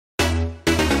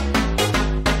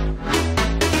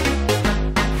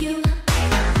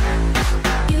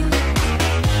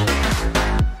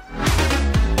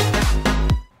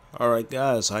Alright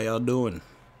guys, how y'all doing?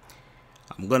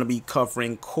 I'm gonna be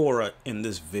covering Khora in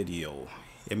this video.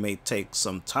 It may take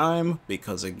some time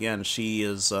because again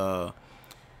she's a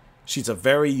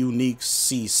very unique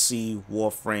CC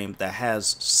Warframe that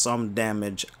has some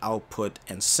damage output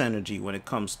and synergy when it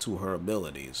comes to her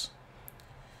abilities.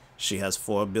 She has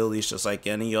 4 abilities just like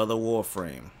any other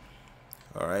Warframe.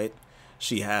 Alright.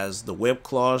 She has the whip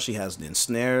claw, she has the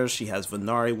ensnare, she has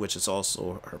Venari, which is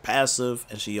also her passive,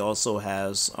 and she also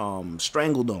has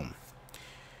Strangledome.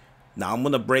 Now I'm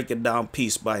going to break it down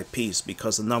piece by piece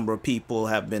because a number of people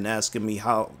have been asking me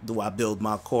how do I build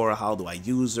my Khora, how do I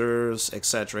use hers,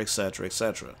 etc, etc,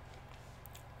 etc.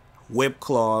 Whip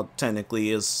claw technically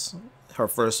is her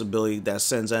first ability that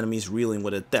sends enemies reeling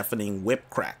with a deafening whip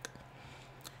crack.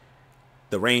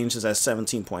 The range is at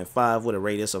 17.5 with a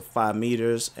radius of 5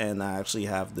 meters, and I actually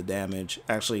have the damage,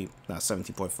 actually not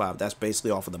 17.5, that's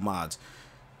basically off of the mods.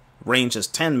 Range is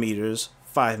 10 meters,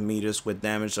 5 meters with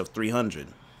damage of 300.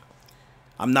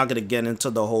 I'm not going to get into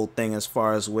the whole thing as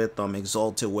far as with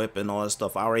Exalted Whip and all that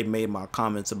stuff. I already made my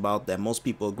comments about that. Most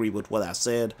people agree with what I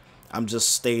said. I'm just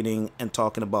stating and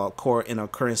talking about Khora in her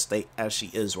current state as she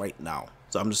is right now.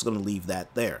 So I'm just going to leave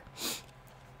that there.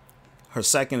 Her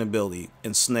second ability,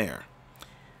 Ensnare.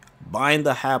 Bind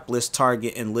the hapless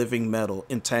target in living metal,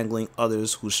 entangling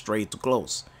others who stray too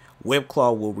close.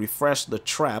 Whipclaw will refresh the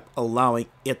trap, allowing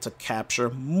it to capture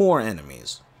more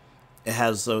enemies. It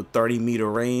has a 30-meter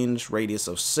range, radius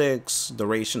of 6,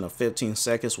 duration of 15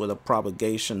 seconds with a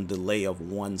propagation delay of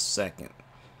 1 second.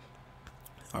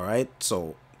 Alright,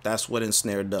 so that's what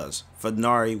Ensnare does.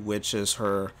 Venari, which is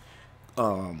her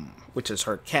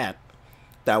cat,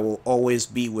 that will always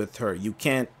be with her. You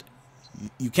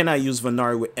cannot use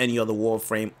Venari with any other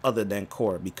Warframe other than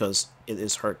Khora because it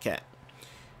is her cat.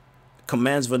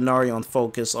 Commands Venari on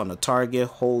focus on a target.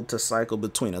 Hold to cycle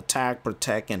between attack,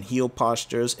 protect, and heal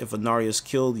postures. If Venari is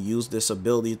killed, use this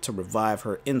ability to revive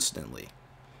her instantly.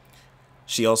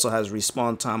 She also has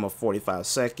respawn time of 45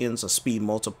 seconds, a speed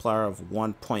multiplier of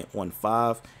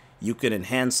 1.15. You can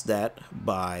enhance that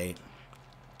by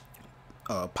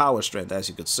power strength, as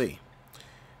you can see.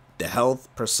 The health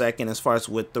per second as far as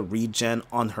with the regen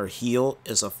on her heal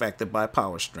is affected by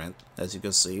power strength, as you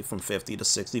can see, from 50 to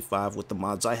 65 with the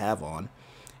mods I have on.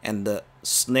 And the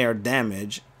snare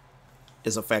damage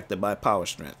is affected by power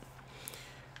strength.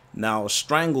 Now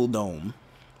Strangledome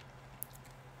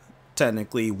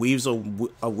technically weaves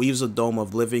a dome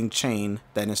of living chain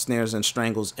that ensnares and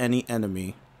strangles any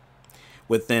enemy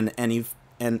within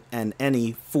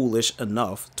any foolish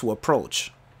enough to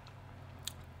approach.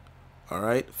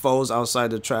 Alright, foes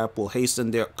outside the trap will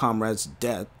hasten their comrades'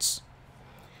 deaths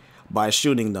by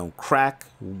shooting them. Crack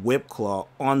Whipclaw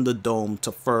on the dome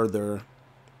to further...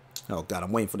 Oh god,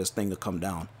 I'm waiting for this thing to come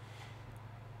down.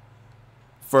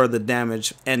 Further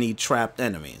damage any trapped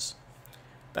enemies.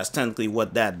 That's technically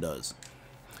what that does.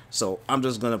 So I'm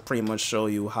just going to pretty much show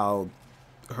you how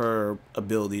her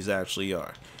abilities actually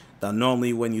are. Now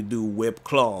normally when you do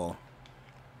Whipclaw,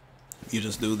 you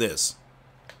just do this.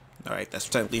 Alright, that's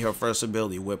technically her first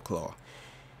ability, Whipclaw.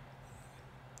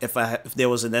 If there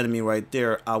was an enemy right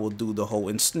there, I will do the whole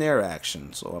ensnare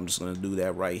action. So I'm just going to do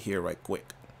that right here, right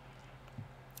quick.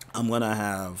 I'm going to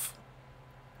have...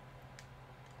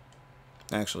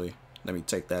 Actually, let me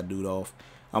take that dude off.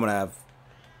 I'm going to have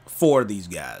 4 of these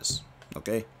guys.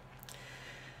 Okay?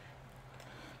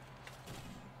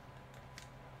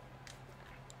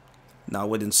 Now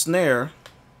with ensnare,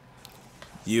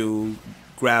 you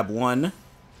grab one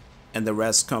and the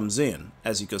rest comes in,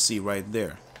 as you can see right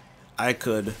there. I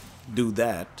could do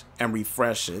that and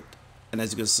refresh it, and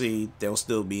as you can see, they'll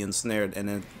still be ensnared. And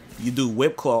then you do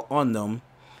Whipclaw on them,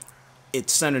 it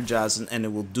synergizes and it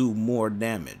will do more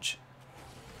damage,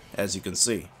 as you can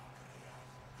see.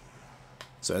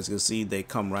 So as you can see, they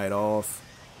come right off.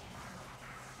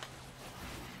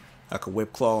 I could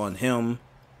Whipclaw on him,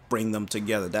 bring them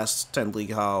together. That's technically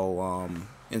how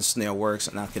ensnare works,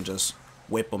 and I can just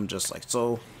whip them just like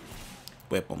so.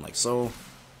 Whip them like so,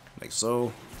 like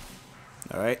so.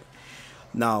 Alright.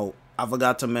 Now, I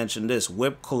forgot to mention this.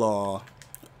 Whipclaw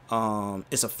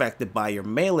is affected by your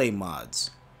melee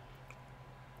mods.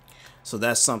 So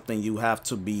that's something you have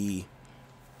to be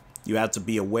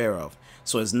aware of.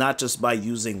 So it's not just by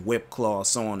using Whipclaw,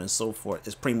 so on and so forth.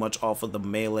 It's pretty much off of the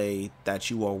melee that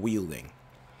you are wielding.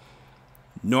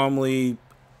 Normally,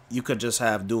 you could just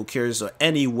have dual carries or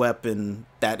any weapon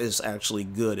that is actually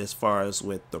good as far as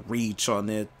with the reach on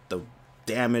it, the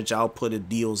damage output it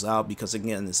deals out, because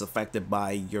again, it's affected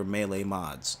by your melee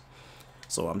mods.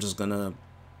 So I'm just gonna,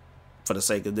 for the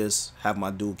sake of this, have my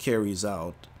dual carries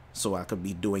out so I could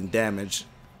be doing damage,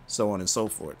 so on and so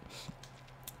forth.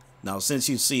 Now, since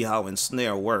you see how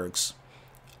ensnare works,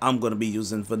 I'm going to be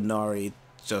using Venari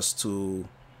just to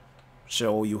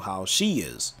show you how she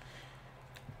is.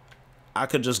 I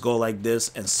could just go like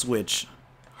this and switch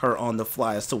her on the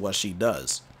fly as to what she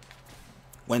does.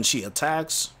 When she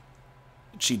attacks,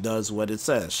 she does what it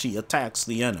says. She attacks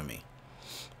the enemy.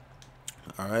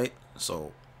 Alright,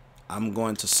 so I'm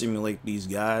going to simulate these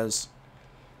guys.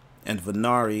 And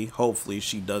Venari, hopefully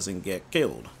she doesn't get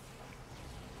killed.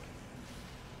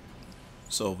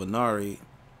 So Venari,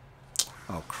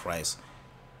 oh Christ,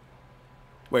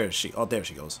 where is she? Oh, there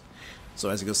she goes. So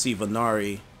as you can see,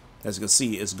 Venari, as you can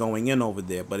see, is going in over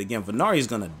there. But again, Venari's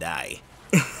gonna die.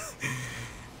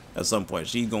 At some point,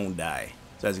 she's gonna die.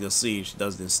 So as you can see, she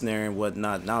does the snare and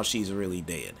whatnot. Now she's really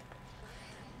dead.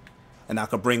 And I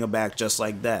could bring her back just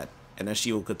like that. And then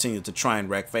she will continue to try and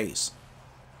wreck face.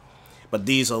 But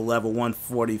these are level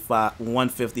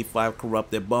 155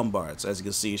 corrupted bombards. As you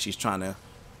can see, she's trying to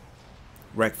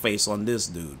wreck face on this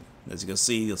dude. As you can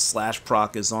see, the slash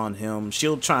proc is on him.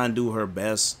 She'll try and do her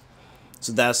best.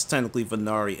 So that's technically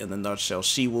Venari in a nutshell.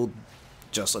 She will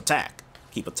just attack.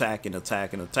 Keep attacking,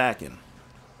 attacking, attacking.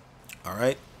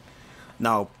 Alright.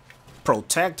 Now,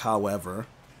 protect, however,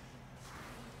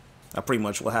 I pretty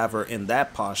much will have her in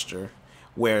that posture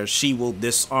where she will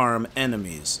disarm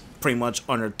enemies. Pretty much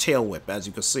on her tail whip, as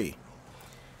you can see.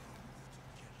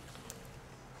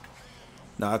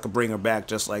 Now I could bring her back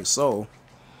just like so.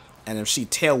 And if she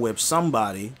tail whips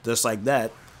somebody, just like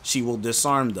that, she will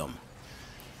disarm them.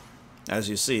 As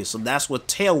you see. So that's what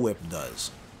tail whip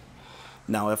does.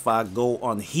 Now if I go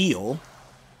on heal,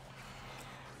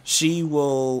 she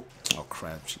will... oh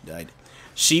crap, she died.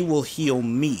 She will heal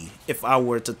me if I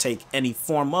were to take any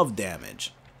form of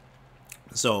damage.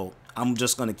 So I'm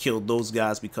just going to kill those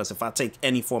guys because if I take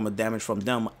any form of damage from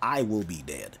them, I will be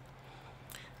dead.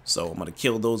 So I'm going to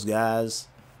kill those guys.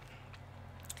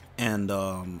 And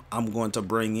I'm going to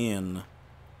bring in...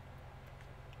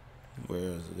 where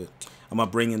is it? I'm going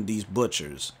to bring in these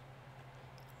butchers.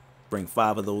 Bring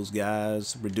 5 of those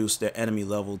guys. Reduce their enemy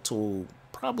level to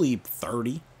probably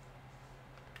 30.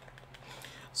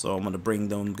 So I'm going to bring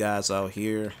them guys out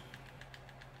here.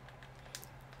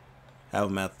 Have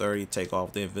them at 30. Take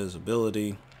off the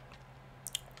invisibility.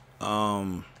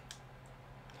 And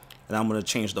I'm going to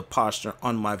change the posture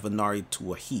on my Venari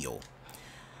to a heal.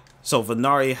 So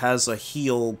Venari has a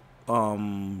heal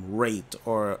rate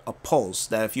or a pulse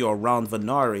that if you're around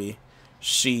Venari,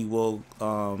 she will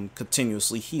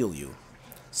continuously heal you.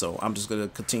 So I'm just going to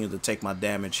continue to take my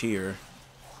damage here.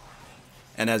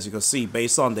 And as you can see,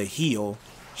 based on the heal,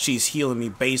 she's healing me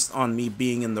based on me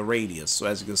being in the radius. So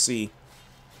as you can see,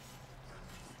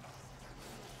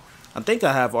 I think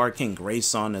I have Arcane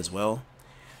Grace on as well.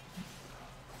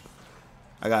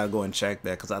 I gotta go and check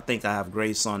that because I think I have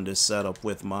Grace on this setup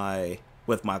with my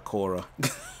Khora.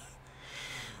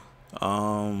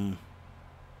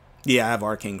 Yeah, I have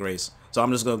Arcane Grace. So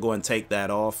I'm just gonna go and take that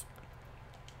off.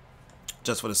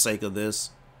 Just for the sake of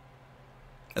this.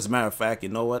 As a matter of fact, you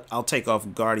know what? I'll take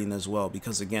off Guardian as well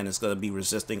because again it's gonna be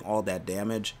resisting all that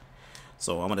damage.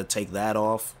 So I'm gonna take that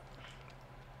off.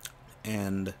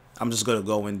 And I'm just gonna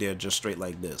go in there just straight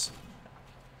like this.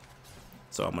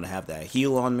 So I'm gonna have that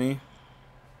heal on me.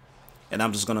 And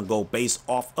I'm just going to go base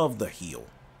off of the heal.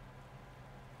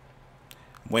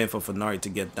 I'm waiting for Venari to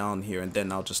get down here. And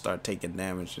then I'll just start taking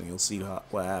damage. And you'll see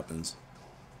what happens.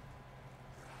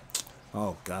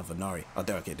 Oh, God, Venari. Oh,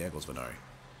 there, okay, there goes Venari.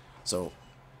 So,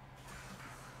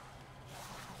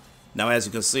 now as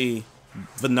you can see,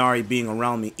 Venari being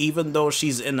around me. Even though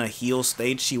she's in a heal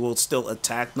state, she will still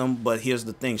attack them. But here's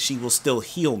the thing. She will still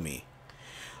heal me.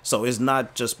 So, it's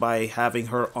not just by having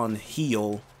her on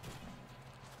heal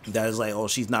that is like, oh,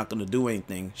 she's not going to do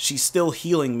anything. She's still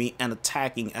healing me and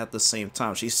attacking at the same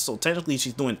time. So technically,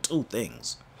 she's doing 2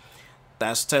 things.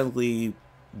 That's technically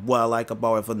what I like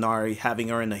about Venari, having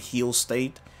her in a heal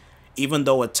state. Even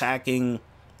though attacking,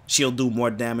 she'll do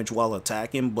more damage while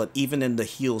attacking. But even in the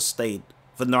heal state,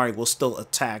 Venari will still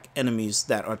attack enemies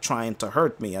that are trying to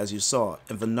hurt me, as you saw.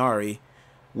 And Venari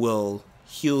will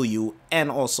heal you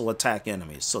and also attack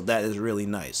enemies. So that is really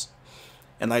nice.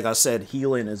 And like I said,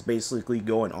 healing is basically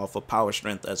going off of power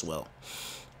strength as well.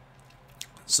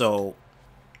 So,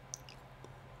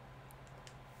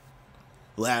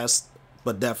 last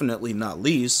but definitely not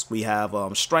least, we have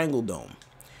Strangle Dome.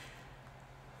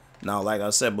 Now, like I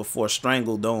said before,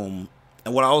 Strangle Dome,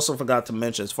 and what I also forgot to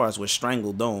mention as far as with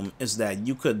Strangle Dome, is that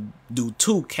you could do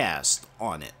 2 casts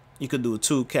on it. You could do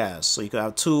 2 casts, so you could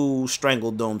have 2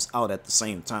 Strangle Domes out at the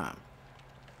same time.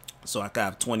 So I could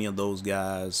have 20 of those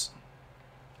guys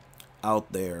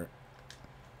out there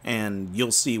And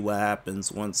you'll see what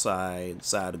happens once I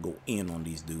decide to go in on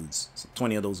these dudes. So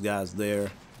 20 of those guys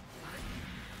there.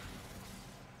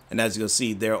 And as you'll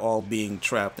see, they're all being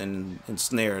trapped and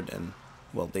ensnared, and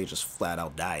well, they just flat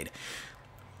out died.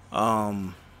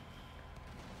 I'm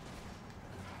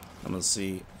gonna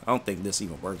see. I don't think this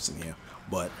even works in here,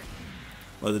 but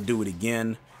I'm gonna do it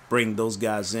again. Bring those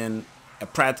guys in,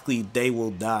 and practically they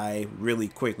will die really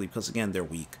quickly because again they're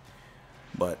weak.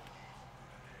 But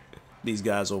these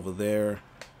guys over there,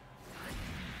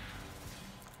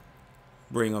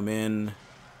 bring them in,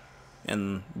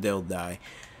 and they'll die.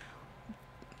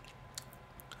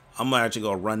 I'm actually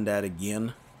gonna run that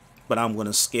again, but I'm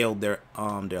gonna scale their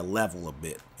level a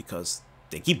bit because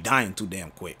they keep dying too damn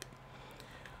quick.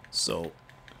 So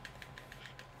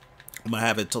I'm gonna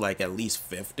have it to like at least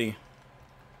 50. I'm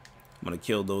gonna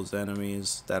kill those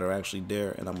enemies that are actually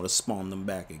there, and I'm gonna spawn them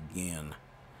back again.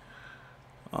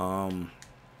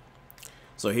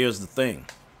 So here's the thing.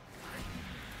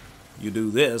 You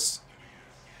do this,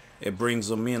 it brings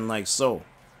them in like so.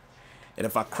 And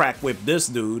if I crack whip this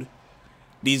dude,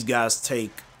 these guys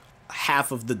take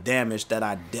half of the damage that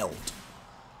I dealt.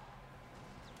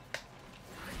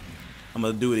 I'm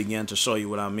gonna do it again to show you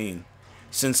what I mean.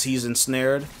 Since he's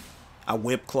ensnared, I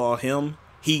whip claw him,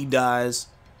 he dies,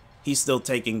 he's still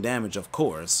taking damage, of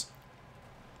course.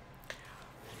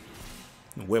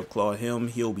 Whip claw him,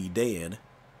 he'll be dead.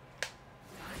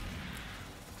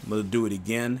 I'm gonna do it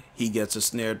again, he gets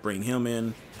ensnared, bring him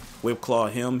in, whip claw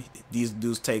him, these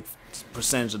dudes take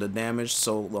percentage of the damage,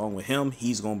 so along with him,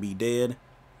 he's gonna be dead.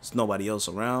 There's nobody else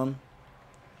around.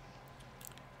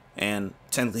 And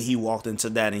technically he walked into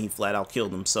that and he flat out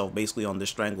killed himself basically on this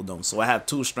strangle dome. So I have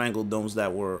two strangle domes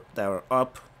that were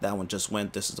up. That one just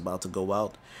went. This is about to go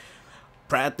out.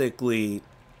 Practically,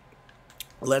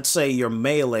 let's say your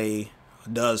melee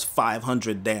does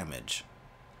 500 damage.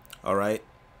 Alright?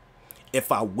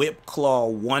 If I whip claw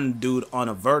one dude on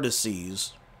a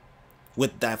vertices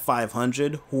with that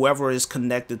 500, whoever is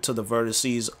connected to the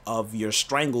vertices of your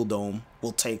strangle dome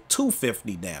will take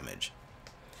 250 damage.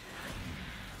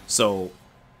 So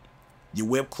you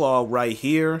whip claw right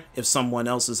here. If someone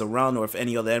else is around or if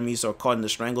any other enemies are caught in the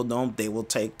strangle dome, they will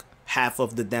take half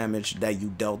of the damage that you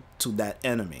dealt to that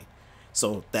enemy.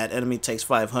 So that enemy takes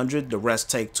 500, the rest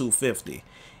take 250.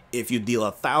 If you deal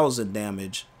 1,000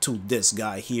 damage to this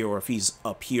guy here, or if he's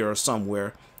up here or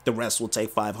somewhere, the rest will take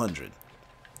 500.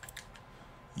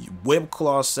 Whip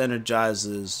claw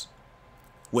synergizes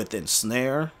with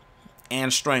ensnare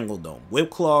and strangle dome. Whip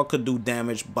claw could do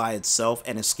damage by itself,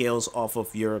 and it scales off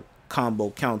of your combo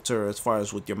counter as far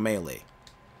as with your melee.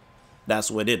 That's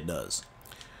what it does.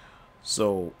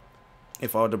 So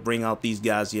if I were to bring out these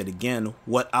guys yet again,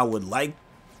 what I would like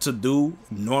to do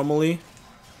normally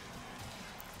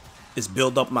is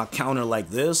build up my counter like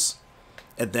this,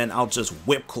 and then I'll just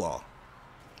whip claw.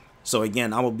 So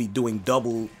again, I will be doing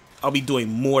double. I'll be doing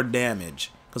more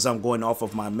damage because I'm going off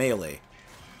of my melee.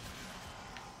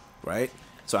 Right?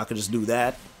 So I could just do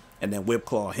that and then whip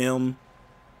claw him.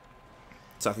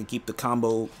 So I can keep the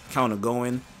combo counter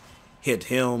going. Hit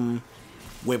him.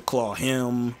 Whip claw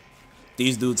him.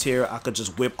 These dudes here, I could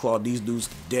just whip claw these dudes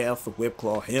to death. Whip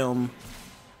claw him.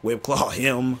 Whip claw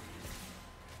him.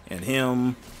 And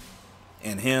him.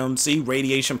 And him. See,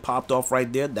 radiation popped off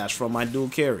right there. That's from my dual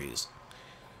carries.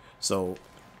 So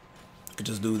I could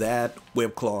just do that.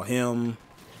 Whip claw him.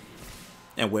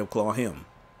 And whip claw him.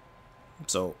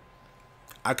 So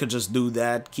I could just do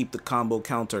that, keep the combo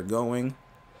counter going.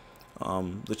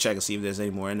 Let's check and see if there's any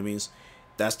more enemies.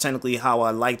 That's technically how I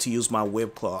like to use my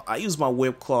whip claw. I use my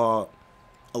whip claw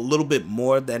a little bit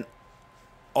more than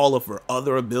all of her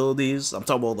other abilities. I'm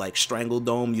talking about like strangle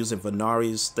dome, using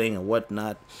Venari's thing and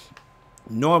whatnot.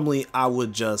 Normally I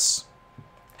would just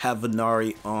have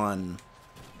Venari on,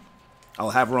 I'll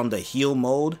have her on the heal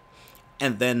mode,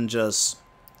 and then just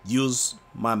use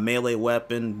my melee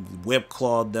weapon, whip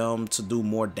claw them to do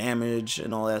more damage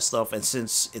and all that stuff. And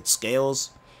since it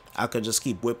scales, I could just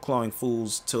keep whip clawing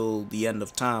fools till the end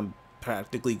of time,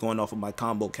 practically going off of my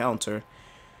combo counter.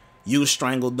 Use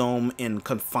strangle dome in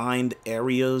confined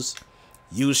areas.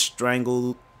 Use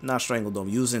strangle, not strangle dome,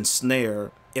 use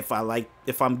ensnare. If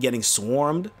I'm getting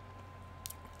swarmed,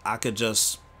 I could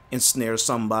just ensnare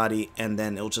somebody and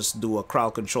then it'll just do a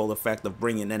crowd control effect of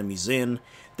bringing enemies in.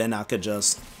 Then I could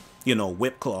just, you know,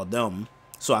 whip claw them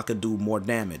so I could do more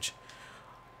damage.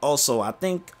 Also, I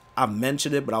think I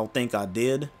mentioned it, but I don't think I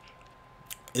did,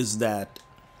 is that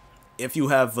if you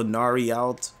have Venari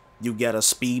out, you get a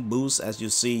speed boost. As you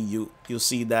see, you'll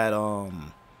see that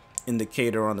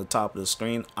indicator on the top of the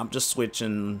screen. I'm just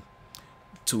switching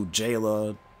to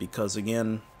Jayla because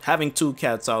again, having two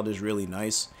cats out is really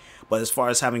nice. But as far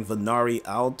as having Venari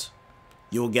out,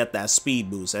 you'll get that speed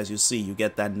boost. As you see, you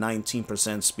get that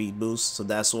 19% speed boost. So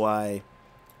that's why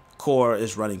Khora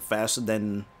is running faster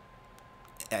than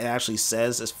it actually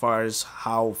says as far as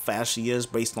how fast she is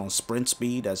based on sprint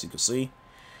speed, as you can see.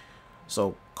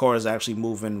 So Khora is actually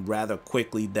moving rather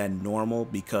quickly than normal,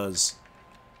 because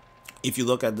if you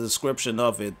look at the description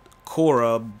of it,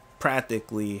 Khora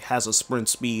practically has a sprint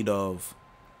speed of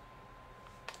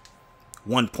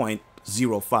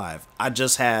 1.05. I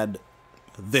just had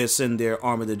this in their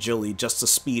armored agility just to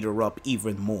speed her up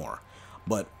even more.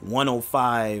 But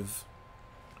 105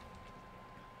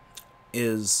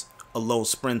 is a low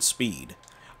sprint speed.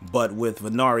 But with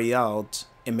Venari out,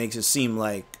 it makes it seem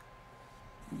like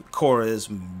Khora is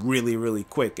really, really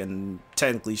quick, and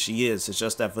technically she is. It's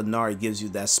just that Venari gives you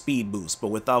that speed boost. But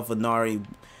without Venari,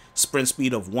 sprint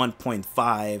speed of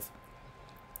 1.5,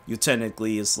 you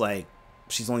technically, it's like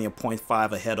she's only a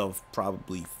 0.5 ahead of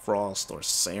probably Frost or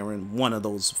Saren, one of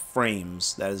those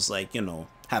frames that is like, you know,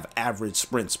 have average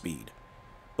sprint speed.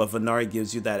 But Venari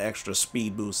gives you that extra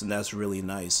speed boost, and that's really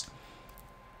nice.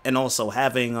 And also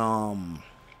having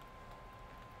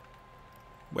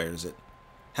where is it?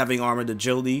 Having armored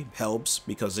agility helps,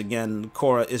 because again,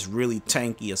 Khora is really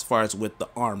tanky as far as with the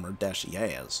armor that she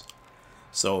has.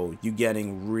 So you're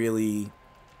getting a really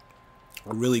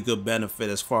good benefit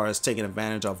as far as taking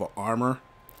advantage of her armor.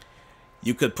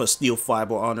 You could put steel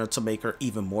fiber on her to make her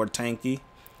even more tanky.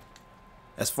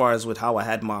 As far as with how I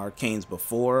had my arcanes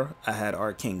before, I had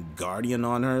Arcane Guardian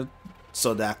on her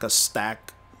so that I could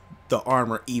stack the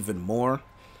armor even more.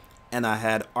 And I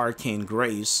had Arcane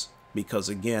Grace, because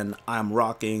again, I'm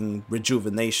rocking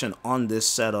Rejuvenation on this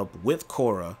setup with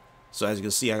Khora. So as you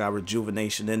can see, I got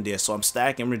Rejuvenation in there. So I'm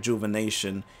stacking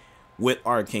Rejuvenation with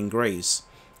Arcane Grace.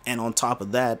 And on top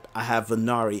of that, I have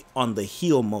Venari on the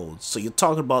heal mode. So you're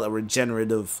talking about a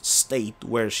regenerative state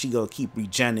where she gonna keep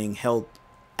regenerating health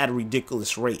at a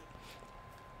ridiculous rate.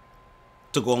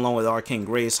 To go along with Arcane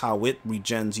Grace, how it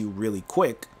regens you really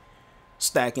quick.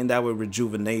 Stacking that with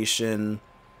Rejuvenation,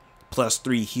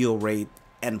 +3 heal rate,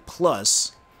 and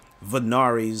plus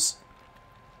Venari's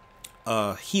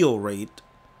heal rate.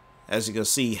 As you can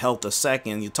see, health a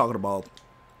second, you're talking about,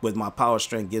 with my power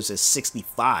strength, gives it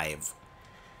 65.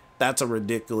 That's a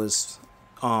ridiculous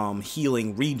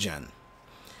healing regen.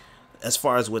 As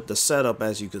far as with the setup,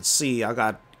 as you could see, I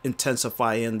got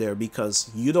Intensify in there, because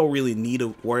you don't really need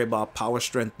to worry about power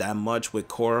strength that much with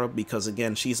Khora, because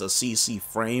again, she's a CC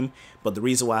frame. But the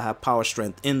reason why I have power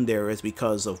strength in there is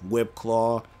because of Whip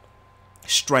Claw,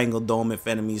 Strangle Dome. If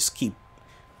enemies keep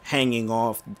hanging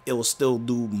off, it will still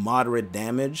do moderate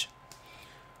damage.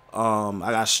 I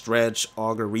got Stretch,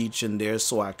 Augur Reach in there,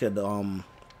 so I could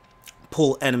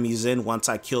pull enemies in once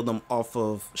I kill them off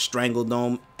of Strangle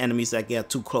Dome. Enemies that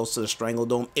get too close to the Strangle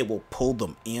Dome, it will pull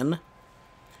them in.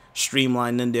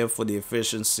 Streamline in there for the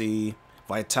efficiency.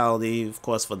 Vitality, of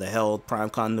course, for the health. Prime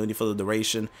Continuity for the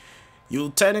duration.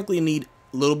 You technically need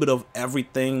a little bit of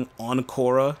everything on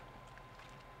Khora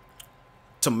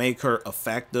to make her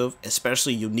effective.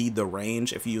 Especially you need the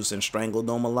range if you're using Strangle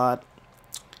Dome a lot.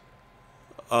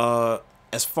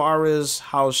 As far as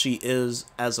how she is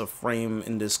as a frame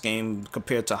in this game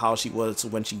compared to how she was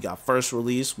when she got first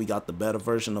released, we got the better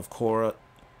version of Khora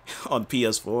on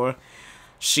PS4.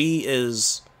 She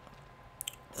is,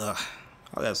 how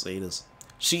do I say this?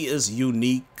 She is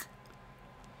unique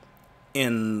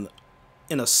in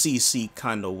a CC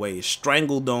kind of way.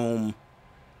 Strangle Dome,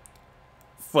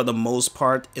 for the most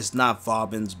part, is not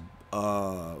Vauban's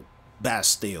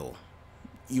Bastille.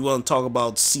 You want to talk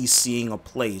about CCing a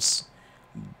place,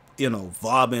 you know,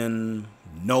 Vauban,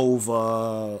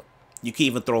 Nova, you can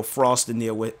even throw Frost in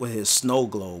there with his Snow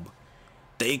Globe.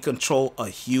 They control a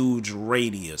huge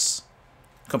radius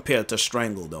compared to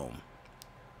Strangle Dome.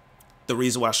 The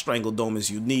reason why Strangle Dome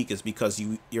is unique is because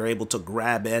you're able to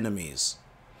grab enemies.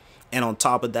 And on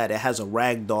top of that, it has a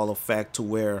ragdoll effect to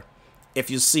where, if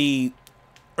you see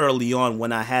early on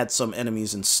when I had some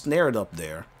enemies ensnared up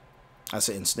there, I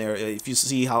say ensnared, if you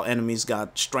see how enemies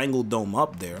got Strangle Dome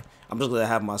up there, I'm just going to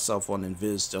have myself on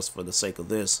Invis just for the sake of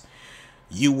this,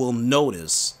 you will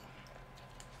notice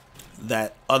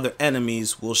that other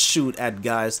enemies will shoot at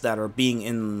guys that are being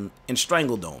in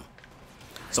Strangle Dome.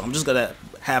 So I'm just going to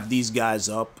have these guys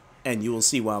up and you will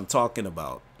see what I'm talking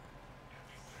about.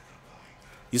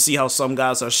 You see how some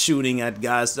guys are shooting at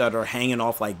guys that are hanging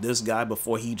off like this guy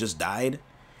before he just died?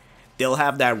 They'll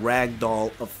have that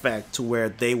ragdoll effect to where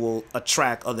they will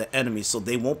attract other enemies. So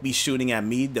they won't be shooting at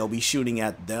me, they'll be shooting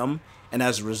at them. And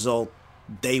as a result,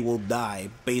 they will die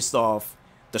based off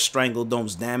the Strangle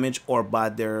Dome's damage or by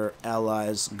their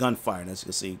allies' gunfire. And as you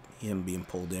can see, him being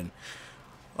pulled in.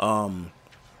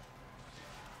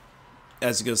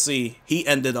 as you can see, he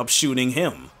ended up shooting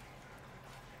him.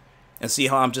 And see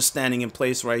how I'm just standing in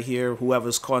place right here?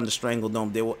 Whoever's caught in the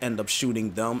Strangledome, they will end up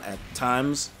shooting them at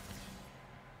times.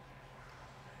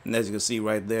 And as you can see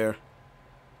right there,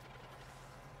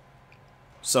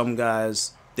 some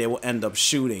guys, they will end up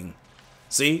shooting.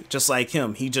 See? Just like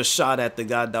him. He just shot at the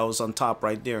guy that was on top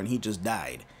right there, and he just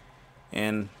died.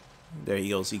 And there he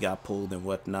goes. He got pulled and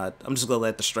whatnot. I'm just going to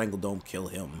let the Strangledome kill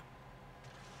him.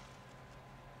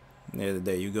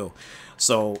 There you go.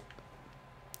 So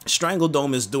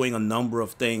Strangledome is doing a number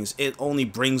of things. It only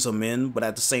brings them in, but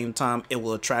at the same time, it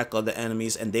will attract other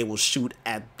enemies and they will shoot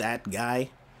at that guy.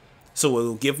 So it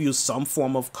will give you some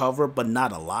form of cover, but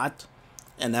not a lot.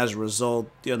 And as a result,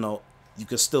 you know, you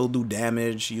can still do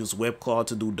damage. Use Whip Claw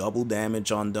to do double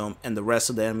damage on them. And the rest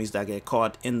of the enemies that get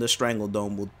caught in the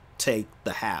Strangledome will take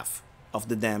the half of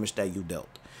the damage that you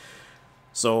dealt.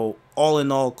 So all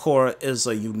in all, Khora is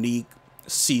a unique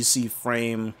CC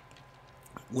frame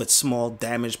with small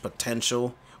damage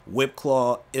potential. Whip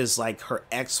Claw is like her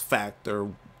X Factor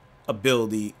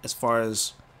ability as far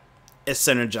as it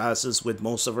synergizes with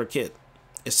most of her kit.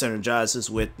 It synergizes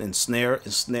with Ensnare. It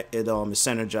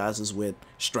synergizes with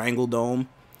Strangledome.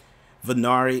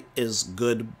 Venari is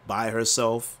good by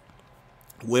herself.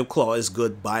 Whip Claw is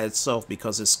good by itself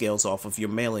because it scales off of your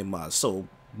melee mod. So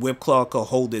Whip Claw can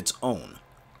hold its own.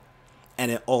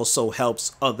 And it also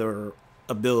helps other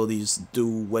abilities do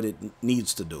what it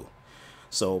needs to do.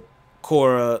 So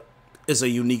Khora is a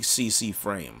unique CC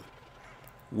frame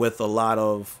with a lot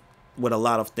of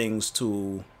things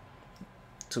to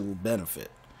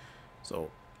benefit. So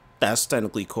that's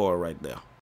technically Khora right there.